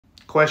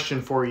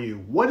Question for you.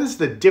 What is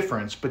the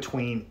difference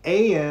between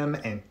AM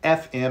and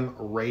FM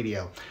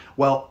radio?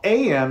 Well,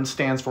 AM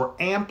stands for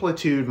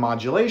amplitude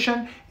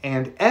modulation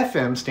and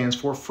FM stands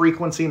for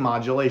frequency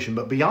modulation.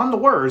 But beyond the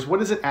words, what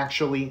does it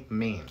actually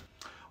mean?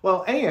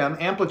 Well, AM,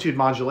 amplitude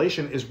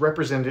modulation, is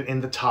represented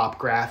in the top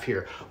graph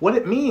here. What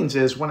it means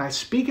is when I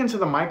speak into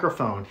the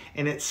microphone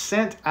and it's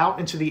sent out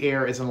into the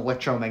air as an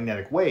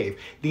electromagnetic wave,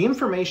 the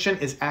information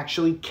is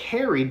actually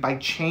carried by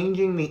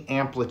changing the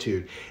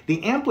amplitude.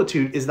 The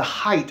amplitude is the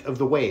height of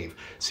the wave.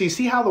 So you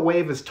see how the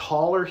wave is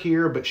taller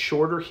here, but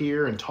shorter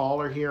here, and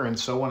taller here, and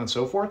so on and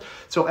so forth?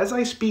 So as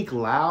I speak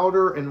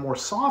louder and more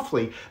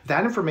softly,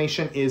 that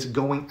information is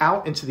going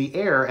out into the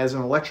air as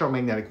an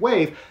electromagnetic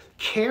wave,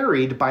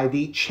 carried by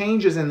the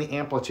changes in the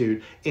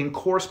amplitude in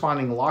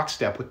corresponding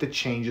lockstep with the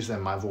changes in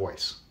my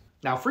voice.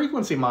 Now,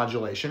 frequency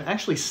modulation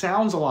actually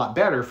sounds a lot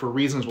better for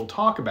reasons we'll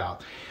talk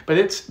about, but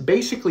it's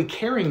basically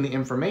carrying the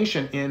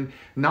information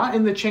not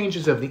in the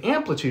changes of the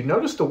amplitude.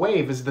 Notice the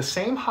wave is the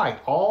same height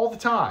all the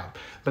time,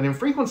 but in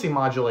frequency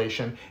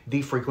modulation,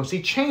 the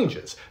frequency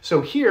changes.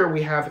 So here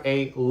we have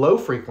a low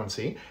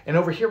frequency, and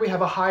over here we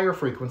have a higher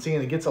frequency,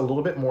 and it gets a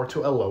little bit more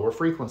to a lower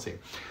frequency.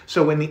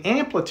 So in the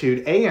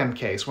amplitude AM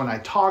case, when I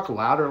talk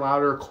louder,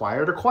 louder,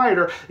 quieter,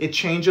 quieter, it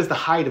changes the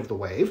height of the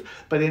wave.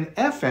 But in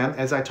FM,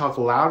 as I talk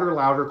louder,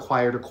 louder,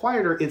 quieter,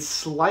 quieter, it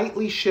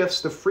slightly shifts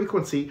the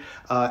frequency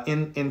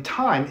in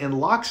time in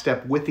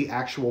lockstep with the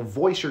actual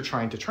voice you're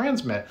trying to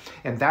transmit,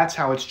 and that's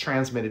how it's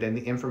transmitted and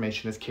the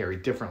information is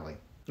carried differently.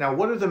 Now,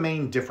 what are the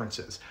main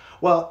differences?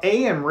 Well,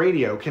 AM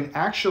radio can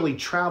actually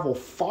travel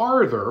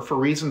farther for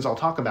reasons I'll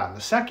talk about in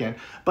a second,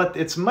 but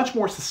it's much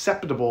more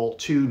susceptible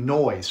to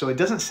noise, so it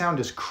doesn't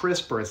sound as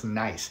crisp or as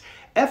nice.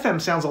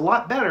 FM sounds a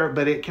lot better,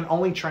 but it can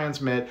only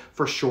transmit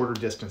for shorter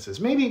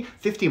distances, maybe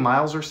 50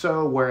 miles or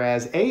so,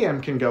 whereas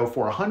AM can go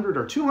for 100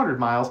 or 200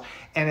 miles,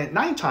 and at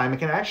nighttime it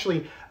can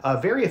actually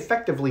very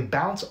effectively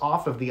bounce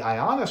off of the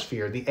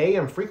ionosphere. The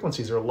AM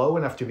frequencies are low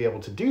enough to be able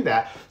to do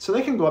that, so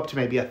they can go up to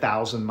maybe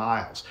 1,000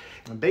 miles.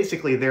 And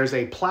basically, there's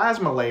a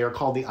plasma layer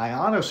called the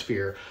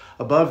ionosphere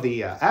above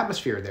the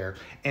atmosphere there,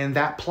 and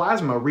that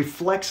plasma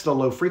reflects the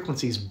low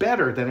frequencies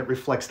better than it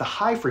reflects the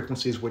high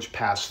frequencies which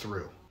pass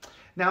through.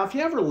 Now, if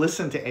you ever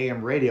listen to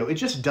AM radio, it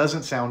just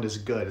doesn't sound as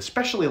good,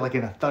 especially like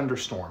in a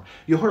thunderstorm.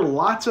 You'll hear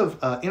lots of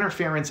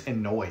interference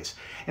and noise.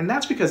 And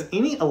that's because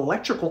any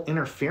electrical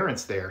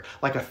interference there,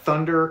 like a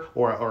thunder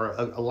or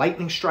a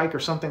lightning strike or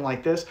something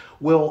like this,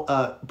 will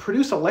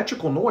produce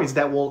electrical noise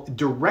that will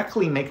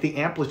directly make the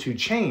amplitude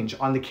change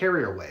on the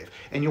carrier wave.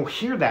 And you'll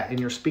hear that in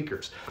your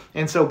speakers.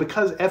 And so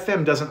because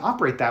FM doesn't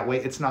operate that way,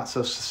 it's not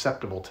so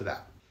susceptible to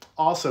that.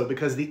 Also,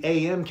 because the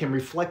AM can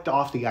reflect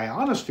off the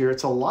ionosphere,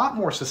 it's a lot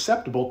more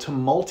susceptible to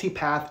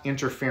multipath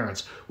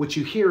interference, which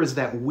you hear is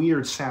that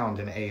weird sound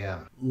in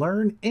AM.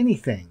 Learn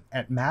anything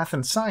at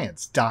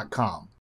mathandscience.com.